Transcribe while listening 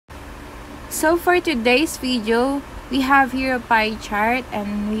So for today's video, we have here a pie chart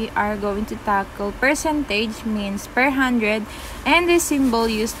and we are going to tackle percentage means per 100, and the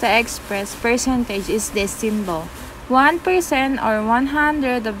symbol used to express percentage is this symbol. 1% or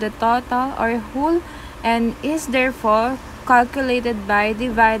 100 of the total or whole, and is therefore calculated by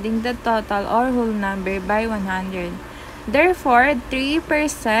dividing the total or whole number by 100. Therefore,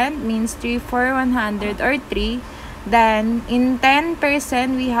 3% means 3 for 100 or 3. Then, in 10%,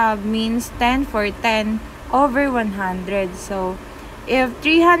 we have means 10 for 10 over 100. So, if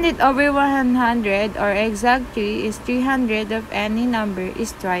 300 over 100 or exact 3 is 300 of any number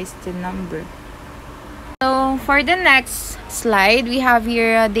is twice the number. So, for the next slide, we have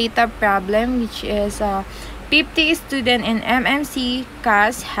here a data problem, which is 50 student in MMC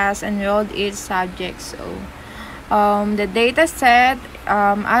class has enrolled each subject. So, the data set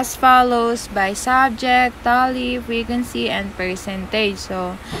as follows by subject, tally, frequency, and percentage.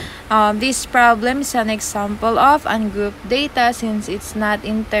 So, this problem is an example of ungrouped data since it's not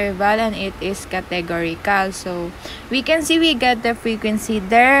interval and it is categorical. So, we can see we get the frequency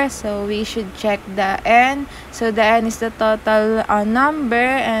there. So, we should check the N. So, the N is the total number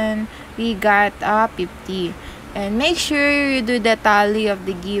and we got 50. And make sure you do the tally of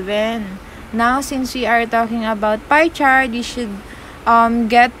the given. Now, since we are talking about pie chart, you should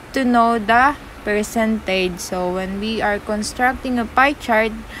get to know the percentage. So, when we are constructing a pie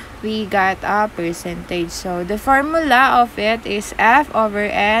chart, we got a percentage. So, the formula of it is F over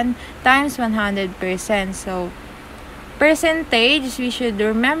N times 100%. So, percentage, we should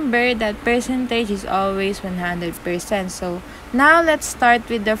remember that percentage is always 100%. So, now let's start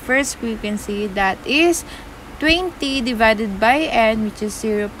with the first frequency, that is 20 divided by N, which is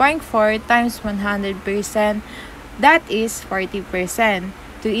 0.4 times 100%, that is 40%.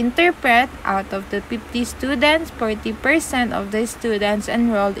 To interpret, out of the 50 students, 40% of the students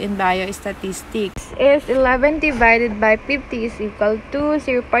enrolled in biostatistics is 11 divided by 50 is equal to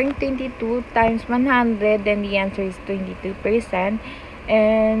 0.22 times 100, then the answer is 22%.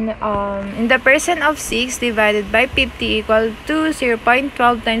 And in the percent of 6 divided by 50 equal to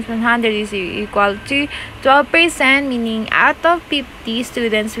 0.12 times 100 is equal to 12%, meaning out of 50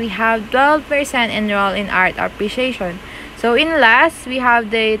 students, we have 12% enrolled in art appreciation. So in last, we have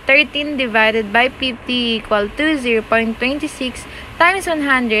the 13 divided by 50 equal to 0.26 times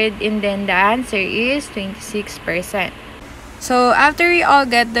 100, and then the answer is 26%. So after we all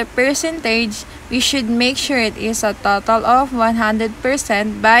get the percentage, we should make sure it is a total of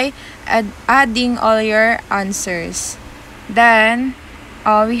 100% by adding all your answers. Then,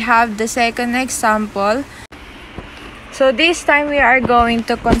 we have the second example. So this time we are going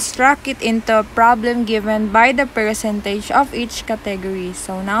to construct it into a problem given by the percentage of each category.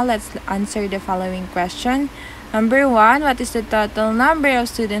 So now let's answer the following question. Number 1, what is the total number of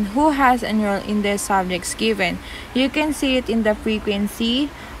students who has enrolled in the subjects given? You can see it in the frequency.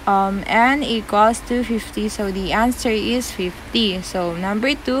 N equals to 50, so the answer is 50. So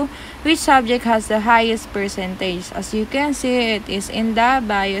number 2, which subject has the highest percentage? As you can see, it is in the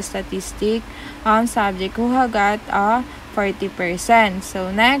biostatistic subject who have got 40%.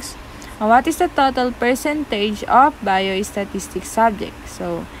 So next, what is the total percentage of biostatistics subject?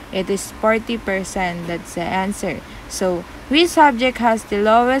 So it is 40%. That's the answer. So which subject has the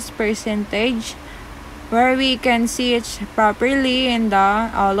lowest percentage? Where we can see it properly in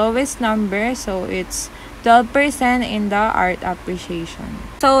the lowest number, so it's 12% in the art appreciation.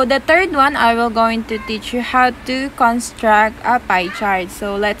 So the third one, I will going to teach you how to construct a pie chart.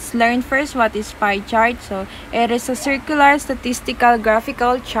 So let's learn first what is pie chart. So it is a circular statistical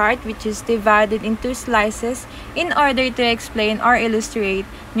graphical chart which is divided into slices in order to explain or illustrate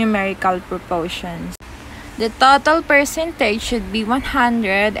numerical proportions. The total percentage should be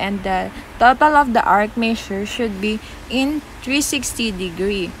 100 and the total of the arc measure should be in 360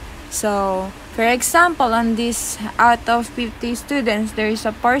 degree. So, for example, on this out of 50 students, there is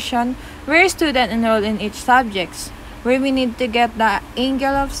a portion where students enrolled in each subject, where we need to get the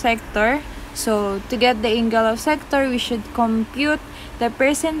angle of sector. So, to get the angle of sector, we should compute the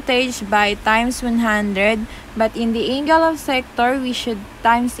percentage by times 100, but in the angle of sector, we should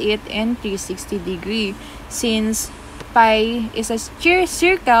times it in 360 degree. Since pi is a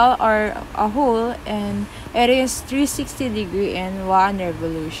circle or a hole and it is 360 degree and 1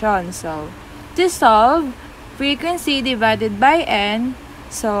 revolution. So, to solve, frequency divided by N,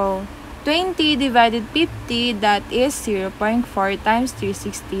 so 20 divided 50, that is 0.4 times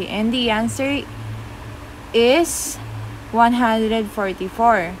 360, and the answer is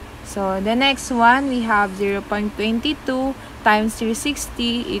 144. So, the next one, we have 0.22 times 360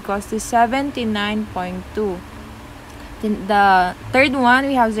 equals to 79.2. The third one,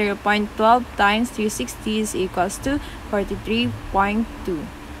 we have 0.12 times 360 is equals to 43.2.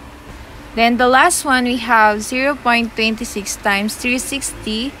 Then the last one, we have 0.26 times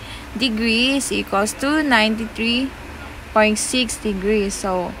 360 degrees equals to 93.6 degrees.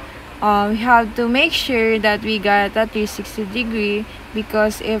 So we have to make sure that we got a 360 degree,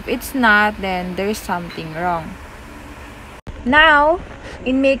 because if it's not, then there's something wrong. Now,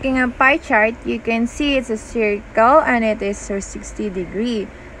 in making a pie chart, you can see it's a circle and it is 60 degree.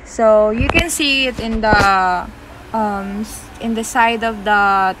 So you can see it in the side of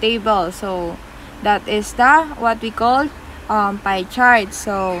the table. So that is the what we call pie chart.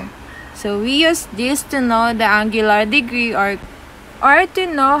 So we use this to know the angular degree, or to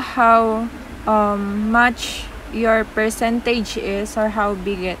know how much your percentage is, or how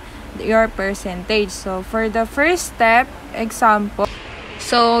big your percentage. So for the first step example,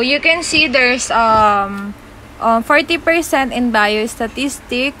 so you can see there's 40% in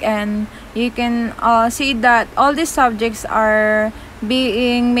biostatistic, and you can see that all these subjects are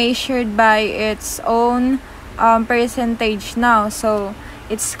being measured by its own percentage now. So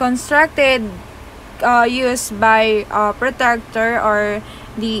it's constructed used by protractor or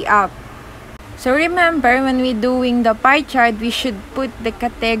the app. So remember, when we're doing the pie chart, we should put the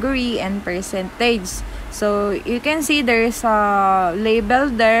category and percentage. So you can see there's a label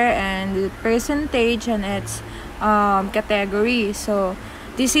there, and the percentage and its category. So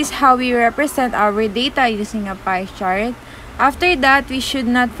this is how we represent our data using a pie chart. After that, we should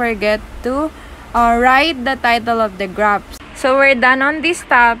not forget to write the title of the graph. So we're done on this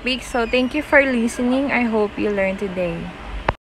topic. So thank you for listening. I hope you learned today.